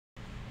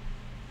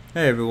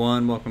Hey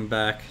everyone, welcome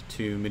back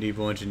to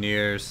Medieval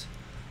Engineers,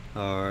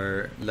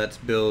 our Let's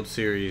Build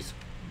series.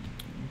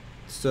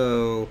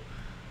 So,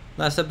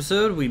 last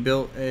episode we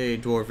built a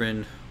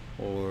dwarven,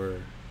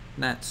 or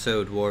not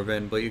so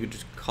dwarven, but you could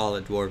just call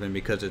it dwarven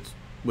because it's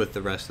with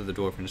the rest of the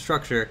dwarven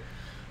structure,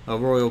 a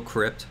royal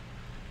crypt.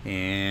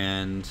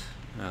 And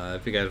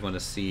if you guys want to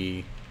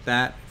see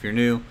that, if you're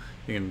new,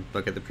 you can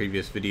look at the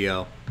previous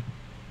video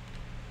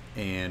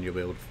and you'll be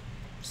able to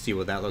see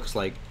what that looks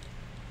like.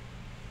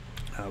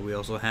 We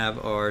also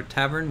have our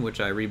tavern, which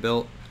I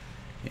rebuilt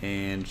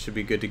and should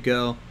be good to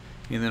go.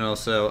 And then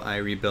also I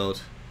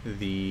rebuilt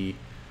the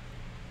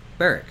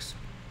barracks.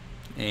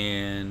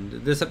 And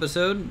this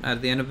episode,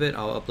 at the end of it,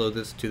 I'll upload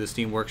this to the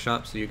Steam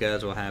Workshop so you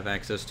guys will have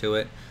access to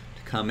it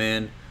to come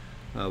in,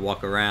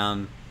 walk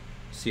around,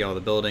 see all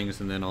the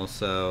buildings, and then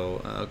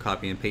also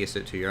copy and paste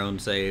it to your own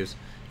saves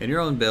and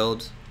your own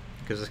builds,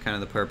 because that's kind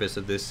of the purpose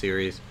of this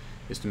series,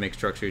 is to make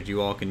structures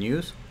you all can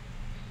use.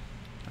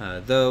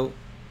 Though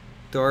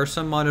there are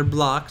some modded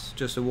blocks,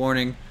 just a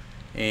warning,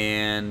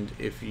 and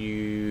if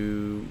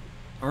you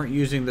aren't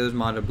using those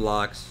modded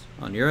blocks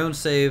on your own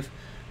save,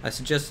 I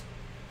suggest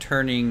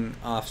turning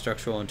off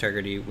structural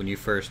integrity when you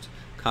first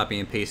copy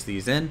and paste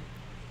these in.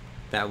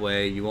 That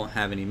way you won't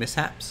have any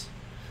mishaps,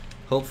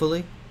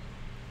 hopefully,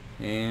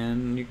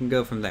 and you can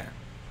go from there.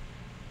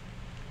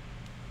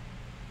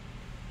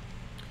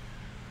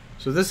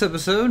 So this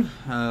episode,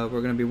 we're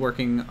going to be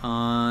working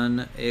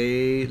on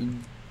a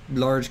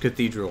large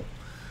cathedral.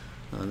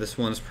 This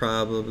one's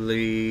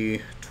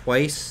probably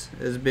twice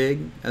as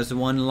big as the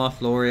one in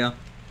Lothloria.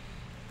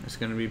 It's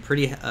going to be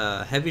pretty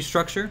heavy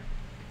structure,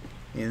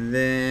 and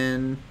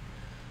then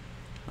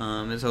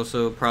it's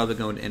also probably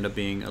going to end up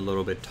being a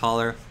little bit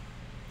taller,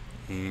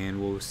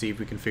 and we'll see if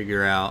we can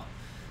figure out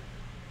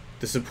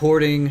the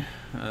supporting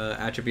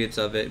attributes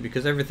of it,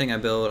 because everything I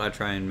build I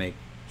try and make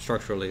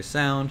structurally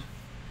sound,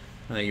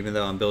 even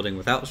though I'm building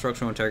without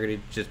structural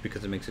integrity just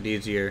because it makes it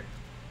easier.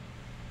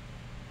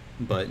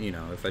 But, you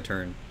know, if I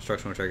turn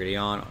structural integrity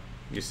on,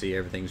 you see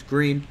everything's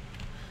green.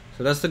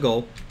 So that's the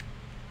goal,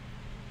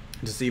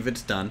 to see if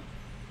it's done.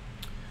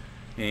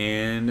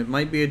 And it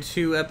might be a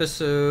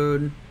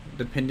 2-episode,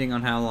 depending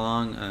on how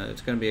long.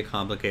 It's going to be a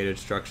complicated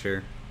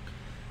structure,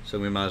 so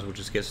we might as well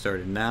just get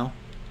started now.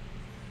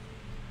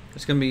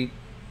 It's going to be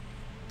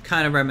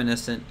kind of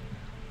reminiscent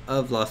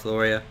of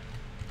Lothloria,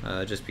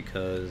 just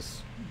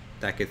because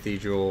that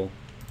cathedral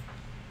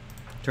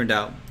turned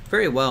out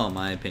very well, in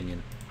my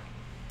opinion.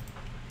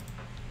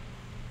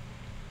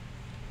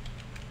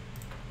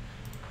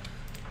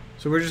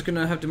 So we're just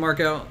gonna have to mark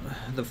out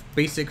the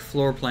basic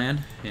floor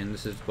plan, and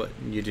this is what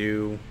you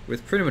do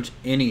with pretty much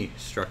any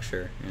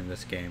structure in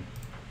this game.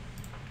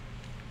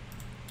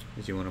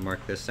 Is you want to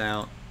mark this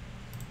out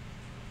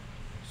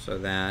so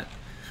that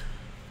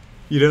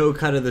you know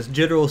kind of this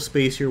general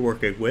space you're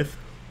working with.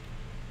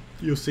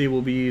 You'll see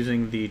we'll be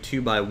using the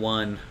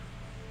 2x1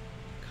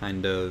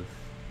 kind of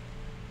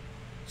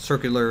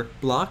circular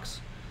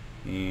blocks,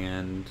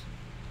 and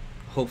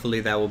hopefully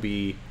that will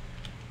be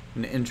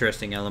an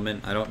interesting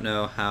element. I don't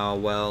know how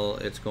well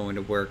it's going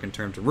to work in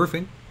terms of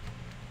roofing,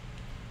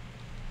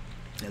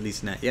 at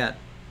least not yet.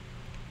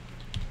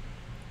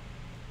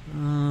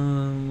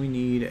 We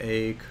need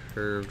a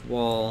curved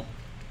wall.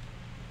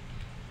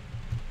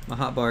 My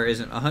hotbar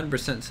isn't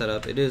 100% set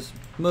up. It is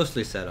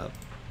mostly set up,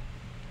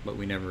 but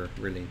we never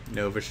really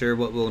know for sure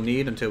what we'll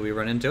need until we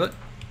run into it.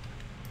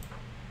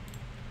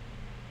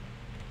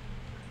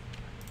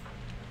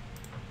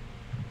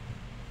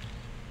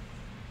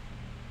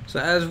 So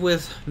as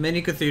with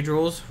many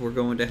cathedrals, we're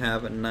going to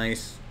have a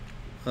nice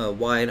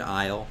wide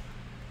aisle,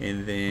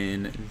 and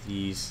then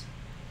these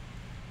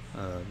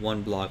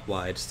 1 block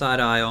wide side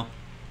aisle,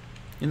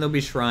 and there'll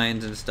be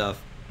shrines and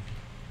stuff,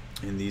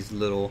 and these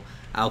little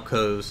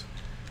alcoves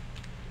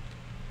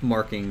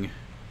marking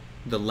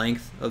the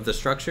length of the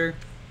structure,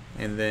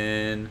 and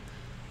then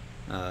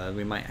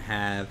we might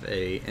have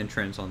a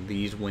entrance on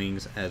these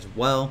wings as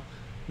well.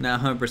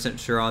 Not 100%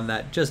 sure on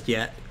that just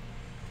yet.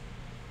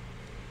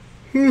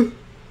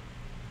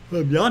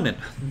 I'm yawning.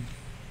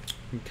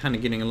 I'm kind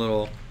of getting a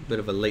little bit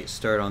of a late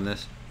start on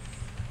this.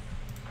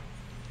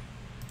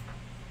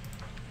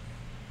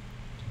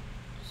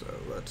 So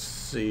let's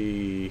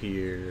see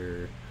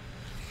here.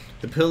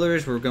 The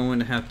pillars, we're going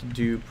to have to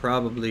do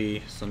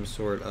probably some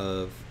sort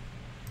of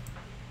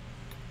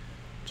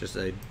just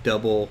a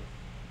double,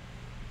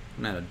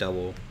 not a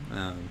double,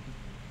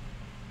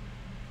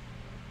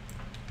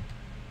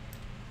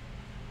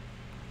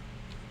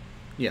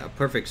 yeah, a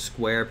perfect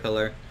square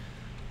pillar.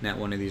 Not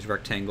one of these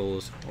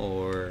rectangles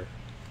or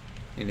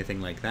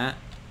anything like that.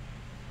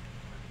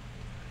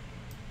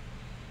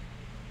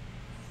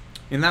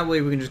 And that way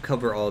we can just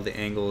cover all the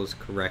angles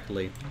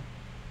correctly.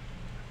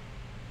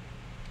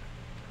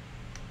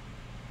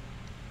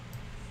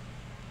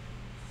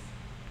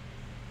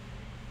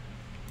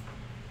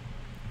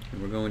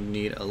 And we're going to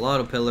need a lot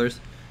of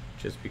pillars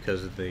just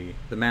because of the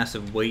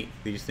massive weight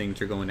these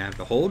things are going to have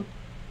to hold.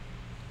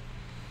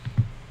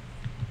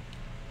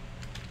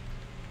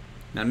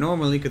 Now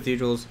normally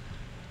cathedrals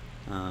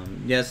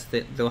Yes,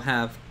 they'll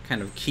have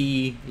kind of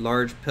key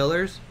large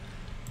pillars,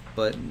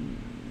 but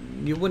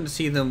you wouldn't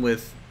see them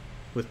with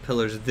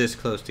pillars this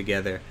close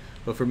together.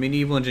 But for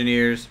medieval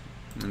engineers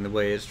and the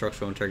way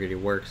structural integrity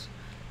works,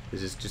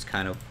 this is just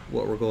kind of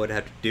what we're going to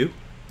have to do.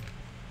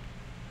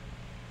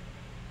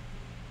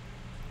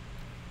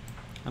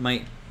 I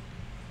might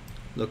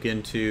look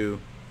into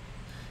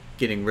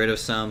getting rid of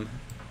some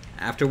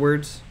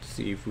afterwards to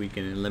see if we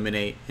can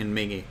eliminate and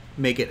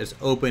make it as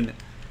open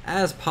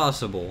as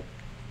possible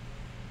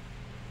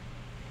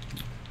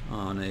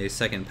on a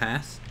second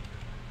pass.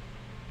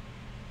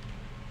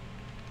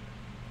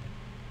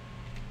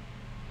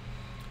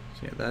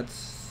 So yeah,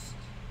 that's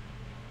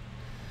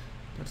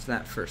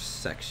that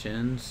first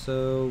section.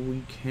 So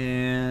we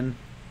can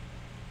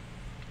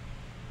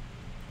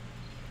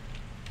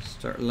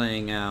start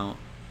laying out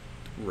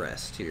the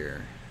rest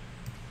here.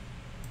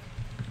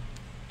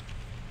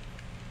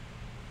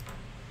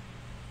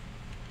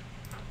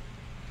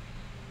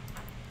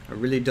 I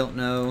really don't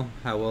know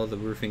how well the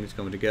roofing is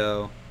going to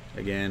go.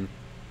 Again,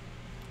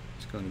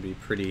 it's going to be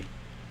pretty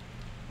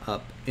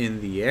up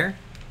in the air.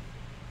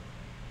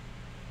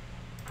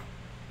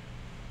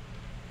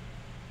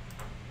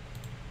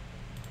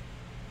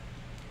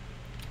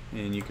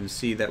 And you can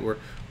see that we're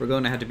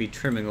going to have to be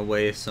trimming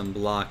away some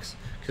blocks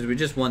because we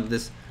just want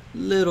this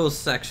little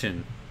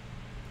section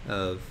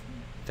of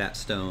that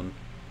stone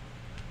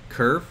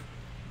curve,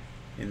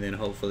 and then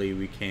hopefully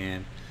we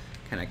can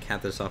kind of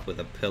cap this off with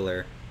a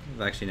pillar.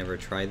 I've actually never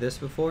tried this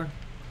before.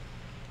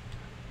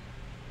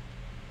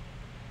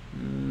 I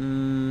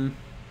don't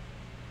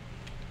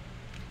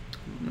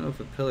know if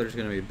a pillar is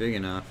going to be big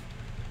enough.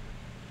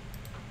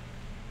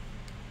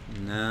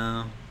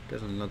 No,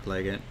 doesn't look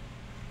like it.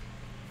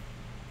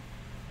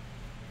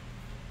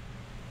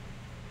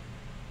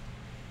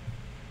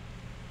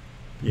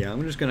 Yeah,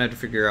 I'm just going to have to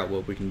figure out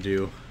what we can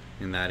do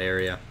in that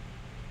area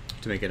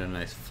to make it a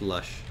nice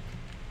flush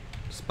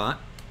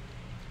spot.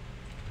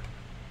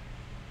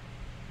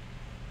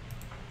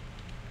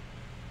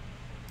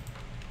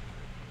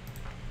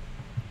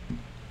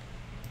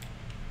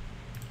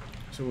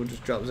 So we'll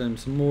just drop in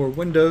some more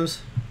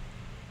windows.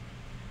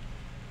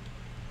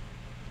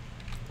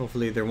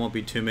 Hopefully there won't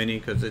be too many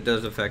because it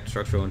does affect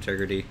structural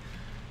integrity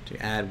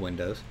to add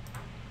windows.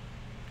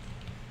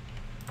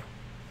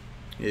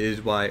 It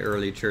is why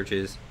early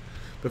churches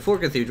before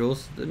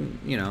cathedrals didn't,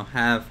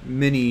 have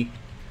many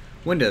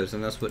windows,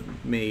 and that's what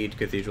made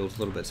cathedrals a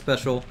little bit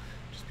special,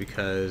 just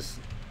because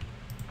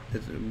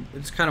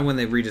it's kind of when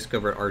they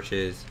rediscovered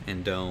arches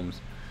and domes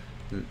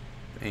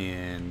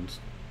and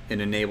it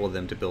enabled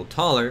them to build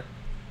taller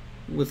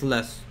with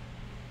less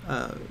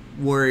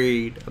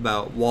worried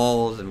about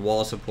walls and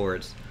wall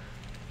supports.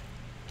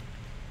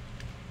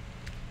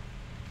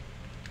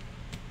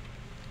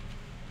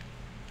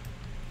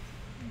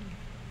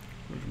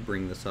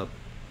 Bring this up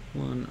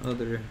one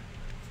other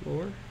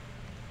floor.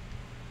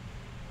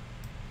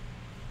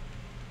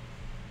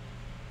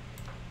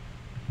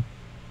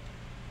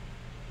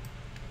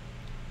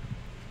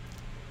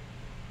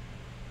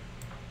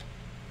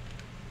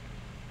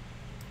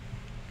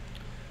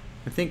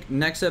 I think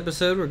next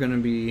episode we're going to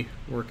be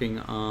working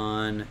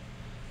on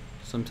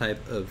some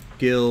type of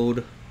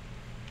guild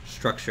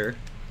structure,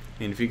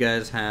 and if you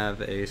guys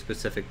have a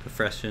specific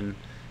profession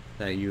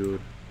that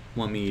you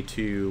want me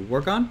to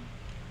work on,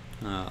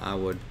 I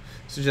would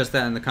suggest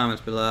that in the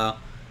comments below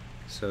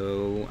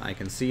so I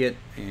can see it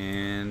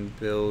and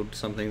build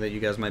something that you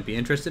guys might be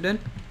interested in.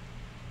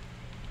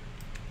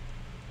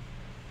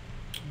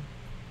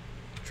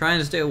 Trying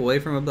to stay away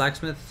from a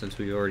blacksmith since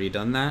we've already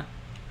done that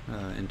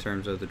in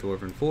terms of the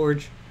Dwarven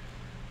Forge.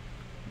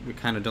 We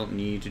kind of don't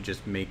need to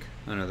just make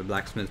another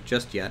blacksmith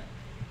just yet,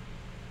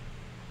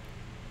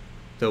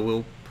 though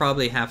we'll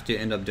probably have to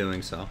end up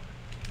doing so.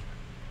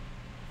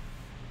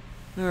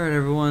 Alright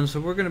everyone, so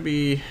we're going to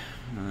be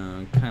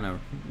kind of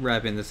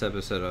wrapping this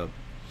episode up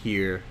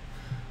here.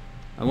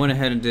 I went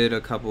ahead and did a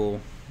couple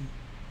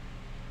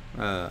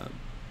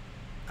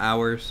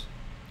hours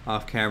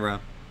off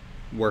camera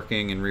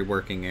working and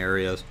reworking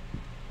areas.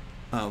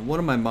 One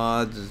of my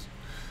mods is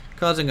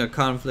causing a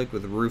conflict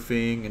with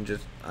roofing and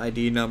just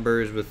ID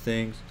numbers with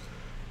things,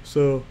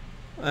 so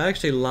I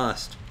actually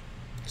lost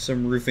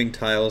some roofing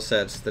tile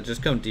sets that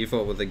just come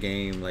default with the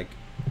game. Like,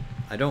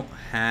 I don't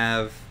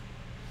have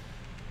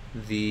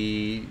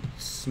the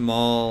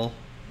small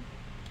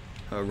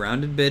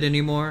rounded bit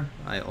anymore.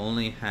 I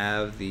only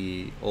have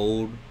the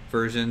old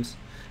versions,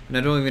 and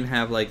I don't even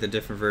have like the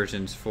different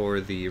versions for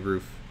the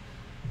roof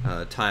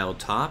tile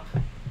top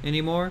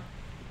anymore.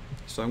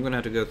 So I'm gonna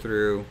have to go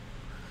through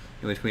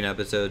in between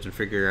episodes and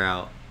figure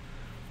out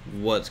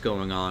what's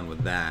going on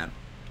with that.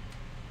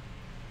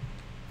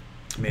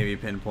 Maybe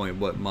pinpoint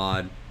what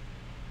mod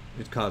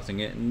is causing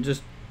it and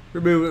just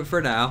remove it for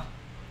now.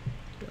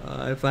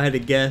 If I had to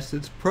guess,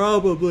 it's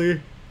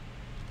probably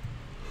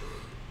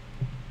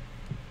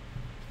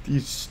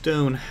these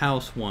stone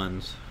house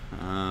ones.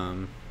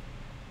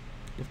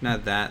 If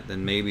not that,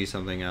 then maybe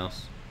something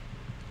else.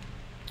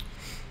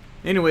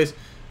 Anyways,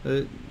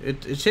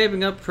 it's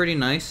shaping up pretty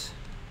nice.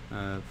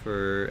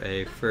 for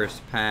a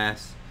first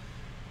pass.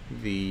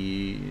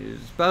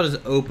 It's about as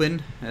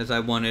open as I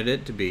wanted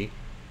it to be.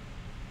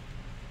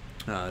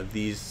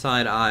 These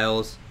side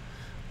aisles,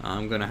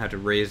 I'm gonna have to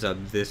raise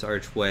up this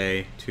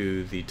archway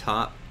to the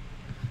top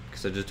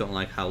because I just don't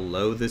like how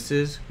low this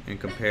is in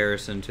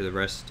comparison to the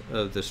rest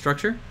of the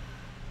structure.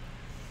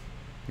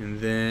 And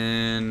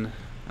then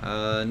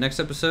next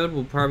episode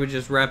we'll probably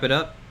just wrap it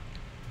up,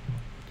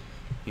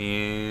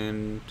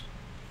 and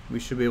we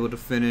should be able to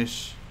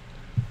finish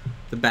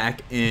the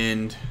back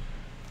end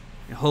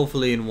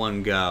hopefully in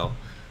one go.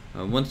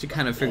 Once you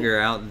kind of figure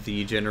out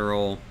the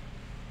general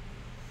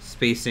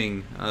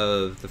spacing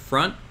of the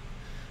front,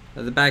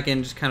 the back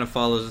end just kind of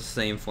follows the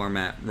same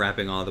format,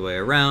 wrapping all the way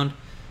around,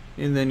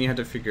 and then you have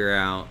to figure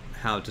out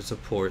how to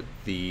support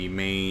the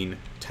main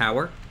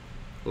tower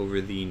over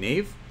the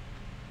nave.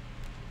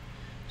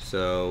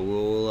 So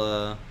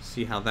we'll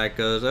see how that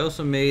goes. I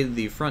also made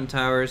the front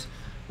towers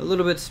a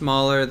little bit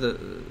smaller.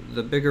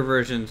 The bigger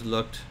versions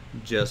looked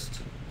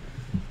just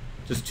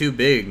too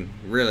big,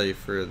 really,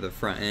 for the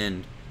front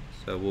end.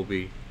 So I'll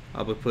be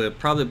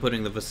probably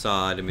putting the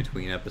facade in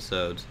between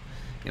episodes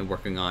and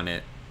working on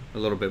it a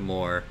little bit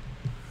more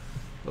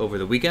over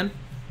the weekend.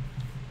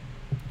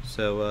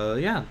 So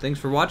yeah, thanks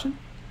for watching.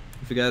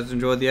 If you guys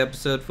enjoyed the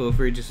episode, feel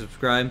free to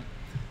subscribe.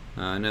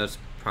 I know it's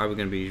probably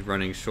going to be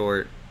running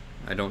short.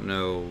 I don't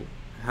know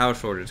how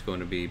short it's going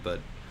to be, but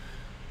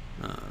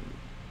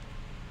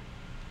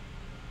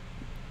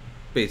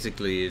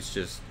basically it's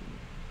just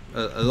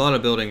a lot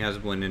of building has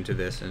went into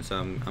this, and so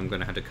I'm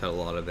going to have to cut a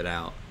lot of it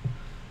out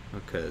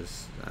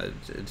because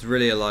it's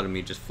really a lot of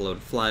me just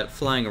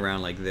flying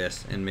around like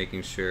this and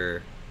making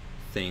sure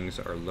things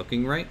are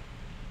looking right.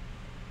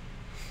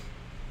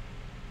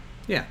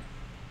 Yeah.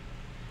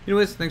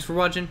 Anyways, thanks for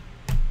watching.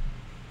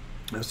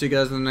 I'll see you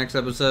guys in the next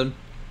episode.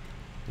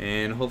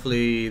 And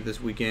hopefully this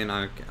weekend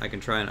I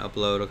can try and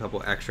upload a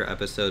couple extra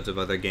episodes of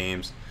other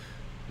games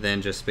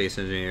than just Space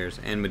Engineers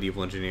and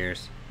Medieval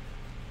Engineers.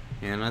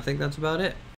 And I think that's about it.